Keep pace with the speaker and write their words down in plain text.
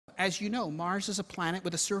As you know, Mars is a planet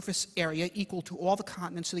with a surface area equal to all the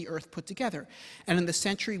continents of the Earth put together. And in the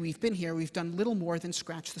century we've been here, we've done little more than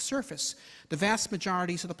scratch the surface. The vast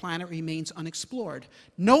majorities of the planet remains unexplored.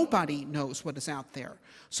 Nobody knows what is out there.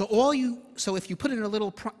 So if you put in a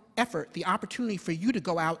little effort, the opportunity for you to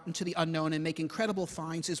go out into the unknown and make incredible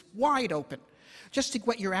finds is wide open. Just to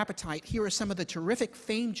whet your appetite, here are some of the terrific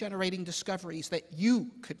fame-generating discoveries that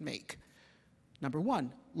you could make. Number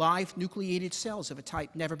 1, live nucleated cells of a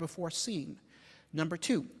type never before seen. Number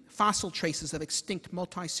 2, fossil traces of extinct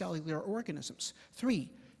multicellular organisms. 3,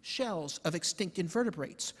 shells of extinct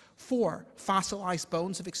invertebrates. 4, fossilized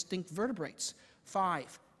bones of extinct vertebrates.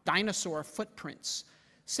 5, dinosaur footprints.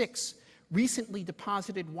 6, recently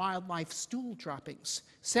deposited wildlife stool droppings.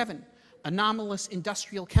 7, anomalous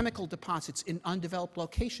industrial chemical deposits in undeveloped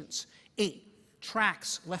locations. 8,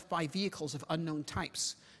 tracks left by vehicles of unknown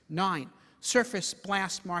types. 9, surface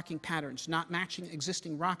blast marking patterns not matching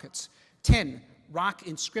existing rockets. 10, rock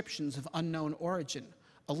inscriptions of unknown origin.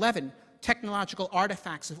 11, technological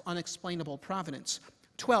artifacts of unexplainable provenance.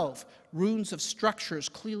 12, ruins of structures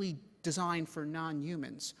clearly designed for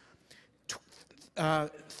non-humans.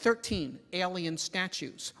 13, alien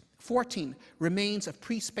statues. 14, remains of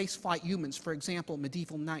pre-spaceflight humans, for example,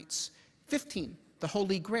 medieval knights. 15, the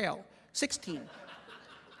Holy Grail. 16,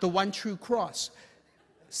 the one true cross.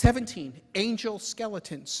 17, angel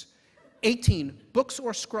skeletons. 18, books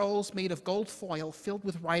or scrolls made of gold foil filled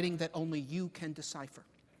with writing that only you can decipher.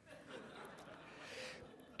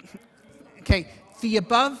 Okay, the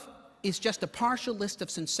above is just a partial list of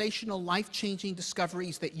sensational, life-changing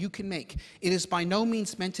discoveries that you can make. It is by no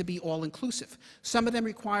means meant to be all-inclusive. Some of them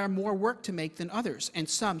require more work to make than others, and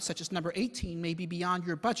some, such as number 18, may be beyond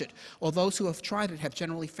your budget, although those who have tried it have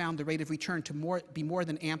generally found the rate of return to be more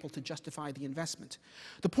than ample to justify the investment.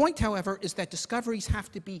 The point, however, is that discoveries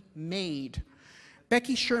have to be made.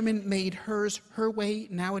 Becky Sherman made hers her way.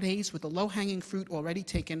 Nowadays, with the low-hanging fruit already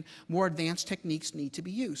taken, more advanced techniques need to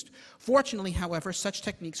be used. Fortunately, however, such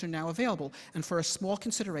techniques are now available, and for a small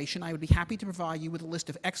consideration, I would be happy to provide you with a list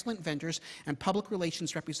of excellent vendors and public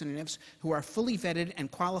relations representatives who are fully vetted and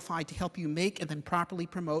qualified to help you make and then properly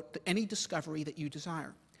promote any discovery that you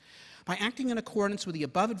desire. By acting in accordance with the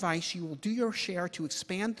above advice, you will do your share to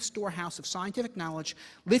expand the storehouse of scientific knowledge,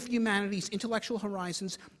 lift humanity's intellectual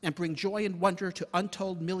horizons, and bring joy and wonder to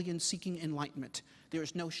untold millions seeking enlightenment. There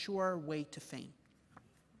is no surer way to fame.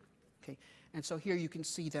 Okay, and so here you can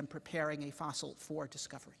see them preparing a fossil for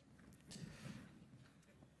discovery.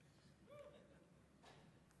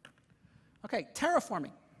 Okay,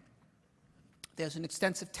 terraforming. There's an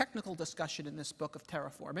extensive technical discussion in this book of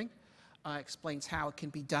terraforming. Explains how it can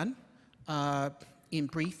be done. In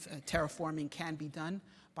brief, terraforming can be done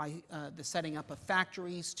by the setting up of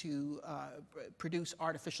factories to produce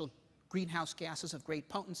artificial greenhouse gases of great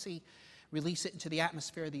potency, release it into the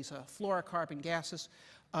atmosphere. These are fluorocarbon gases,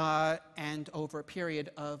 and over a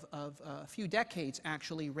period of a few decades,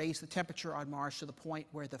 actually raise the temperature on Mars to the point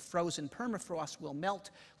where the frozen permafrost will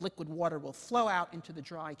melt, liquid water will flow out into the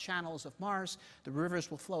dry channels of Mars, the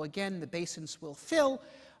rivers will flow again, the basins will fill,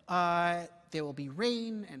 there will be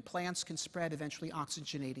rain, and plants can spread, eventually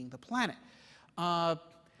oxygenating the planet.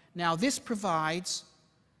 Now, this provides,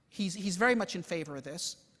 he's very much in favor of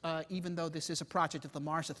this, even though this is a project of the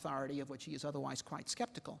Mars Authority, of which he is otherwise quite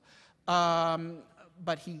skeptical.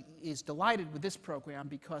 But he is delighted with this program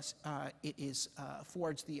because it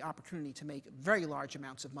affords the opportunity to make very large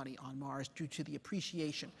amounts of money on Mars due to the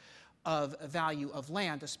appreciation of value of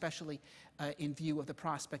land, especially in view of the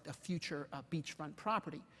prospect of future beachfront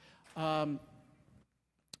property.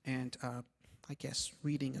 I guess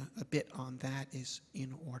reading a bit on that is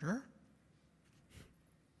in order.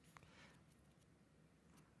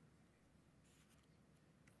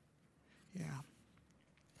 Yeah.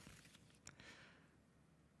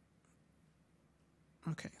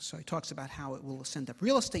 Okay, so he talks about how it will send up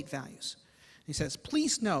real estate values. He says,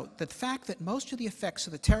 please note that the fact that most of the effects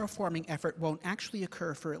of the terraforming effort won't actually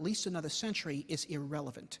occur for at least another century is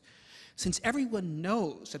irrelevant. Since everyone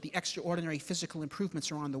knows that the extraordinary physical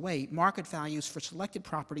improvements are on the way, market values for selected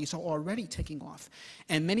properties are already taking off,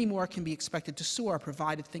 and many more can be expected to soar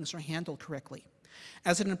provided things are handled correctly.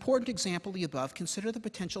 As an important example of the above, consider the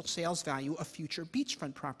potential sales value of future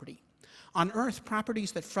beachfront property. On Earth,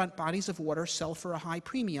 properties that front bodies of water sell for a high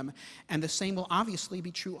premium, and the same will obviously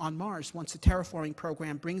be true on Mars once the terraforming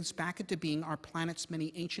program brings back into being our planet's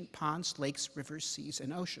many ancient ponds, lakes, rivers, seas,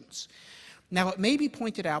 and oceans. Now, it may be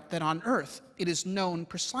pointed out that on Earth, it is known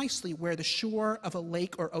precisely where the shore of a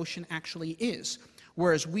lake or ocean actually is,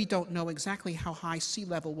 whereas we don't know exactly how high sea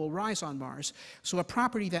level will rise on Mars, so a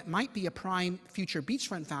property that might be a prime future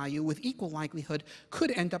beachfront value with equal likelihood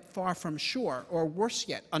could end up far from shore, or worse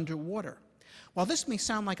yet, underwater. While this may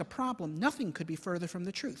sound like a problem, nothing could be further from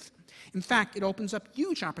the truth. In fact, it opens up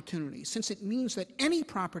huge opportunities, since it means that any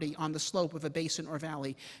property on the slope of a basin or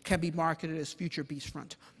valley can be marketed as future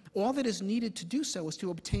beachfront. All that is needed to do so is to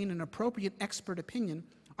obtain an appropriate expert opinion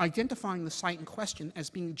identifying the site in question as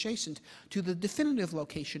being adjacent to the definitive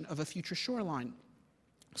location of a future shoreline.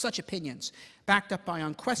 Such opinions, backed up by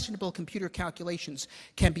unquestionable computer calculations,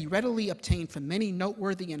 can be readily obtained from many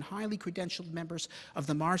noteworthy and highly credentialed members of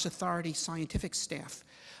the Mars Authority scientific staff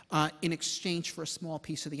in exchange for a small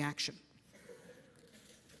piece of the action.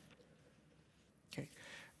 Okay.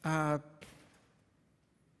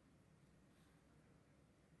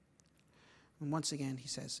 And once again, he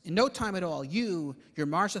says, in no time at all, you, your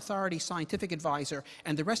Mars Authority scientific advisor,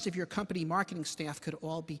 and the rest of your company marketing staff could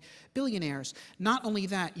all be billionaires. Not only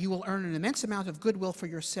that, you will earn an immense amount of goodwill for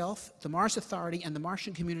yourself, the Mars Authority, and the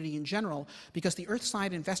Martian community in general, because the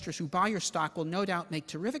Earthside investors who buy your stock will no doubt make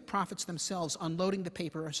terrific profits themselves unloading the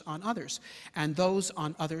papers on others, and those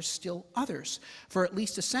on others still others. For at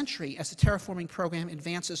least a century, as the terraforming program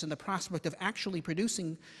advances and the prospect of actually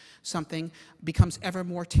producing something becomes ever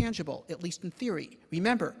more tangible, at least in theory.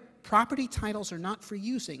 Remember, property titles are not for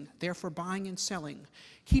using, they're for buying and selling.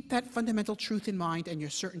 Keep that fundamental truth in mind and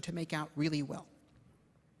you're certain to make out really well.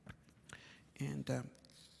 And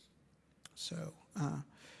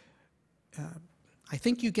I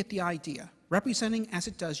think you get the idea. Representing, as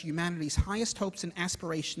it does, humanity's highest hopes and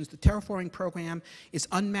aspirations, the terraforming program is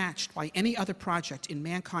unmatched by any other project in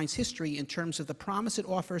mankind's history in terms of the promise it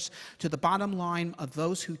offers to the bottom line of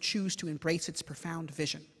those who choose to embrace its profound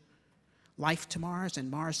vision. Life to Mars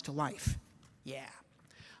and Mars to life. Yeah.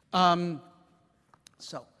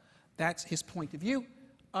 So that's his point of view.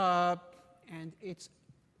 And it's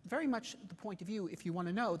very much the point of view, if you want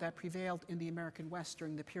to know, that prevailed in the American West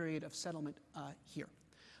during the period of settlement here.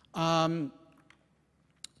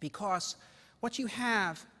 Because what you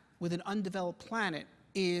have with an undeveloped planet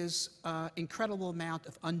is an incredible amount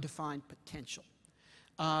of undefined potential,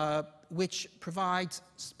 which provides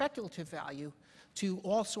speculative value to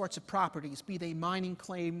all sorts of properties, be they mining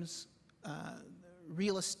claims,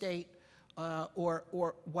 real estate,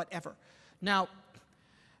 or whatever. Now,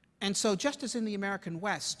 and so just as in the American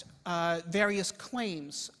West, various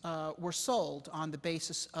claims were sold on the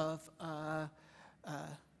basis of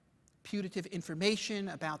putative information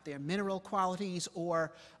about their mineral qualities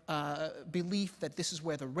or belief that this is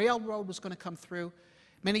where the railroad was going to come through.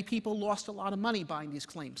 Many people lost a lot of money buying these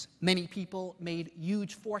claims. Many people made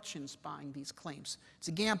huge fortunes buying these claims. It's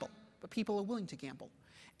a gamble, but people are willing to gamble.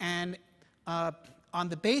 And on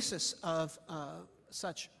the basis of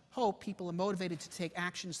such hope, people are motivated to take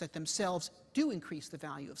actions that themselves do increase the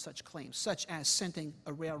value of such claims, such as sending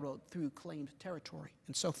a railroad through claimed territory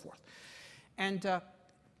and so forth. And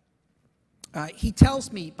he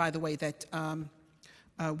tells me, by the way, that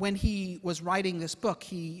when he was writing this book,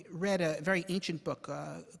 he read a very ancient book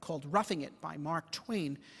called Roughing It by Mark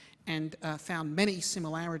Twain and found many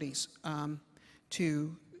similarities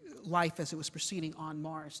to life as it was proceeding on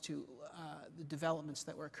Mars, to the developments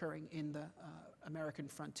that were occurring in the American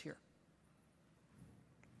frontier.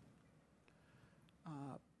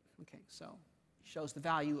 Okay, so shows the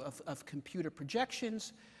value of computer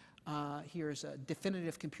projections. Here's a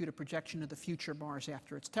definitive computer projection of the future Mars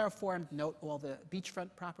after it's terraformed. Note all the beachfront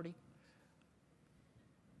property.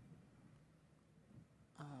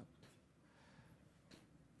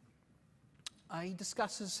 He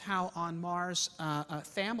discusses how on Mars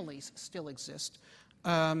families still exist,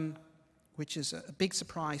 which is a big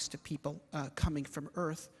surprise to people coming from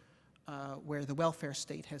Earth, where the welfare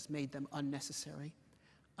state has made them unnecessary,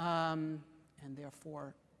 and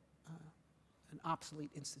therefore an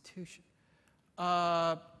obsolete institution.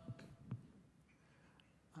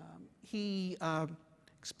 He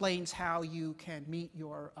explains how you can meet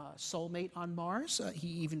your soulmate on Mars. He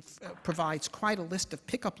even provides quite a list of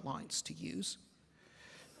pickup lines to use.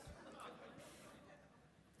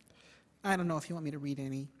 I don't know if you want me to read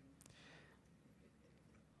any.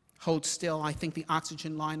 Hold still, I think the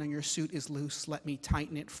oxygen line on your suit is loose. Let me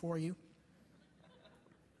tighten it for you.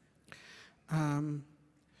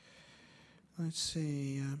 Let's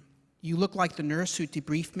see. You look like the nurse who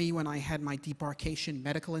debriefed me when I had my debarkation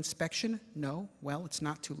medical inspection. No? Well, it's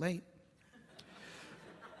not too late.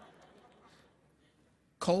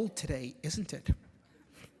 Cold today, isn't it?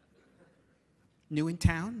 New in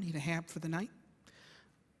town? Need a hab for the night?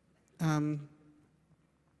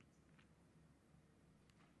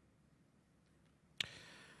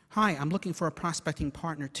 Hi, I'm looking for a prospecting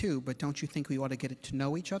partner too, but don't you think we ought to get to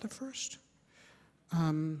know each other first?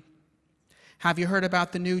 Have you heard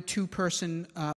about the new two-person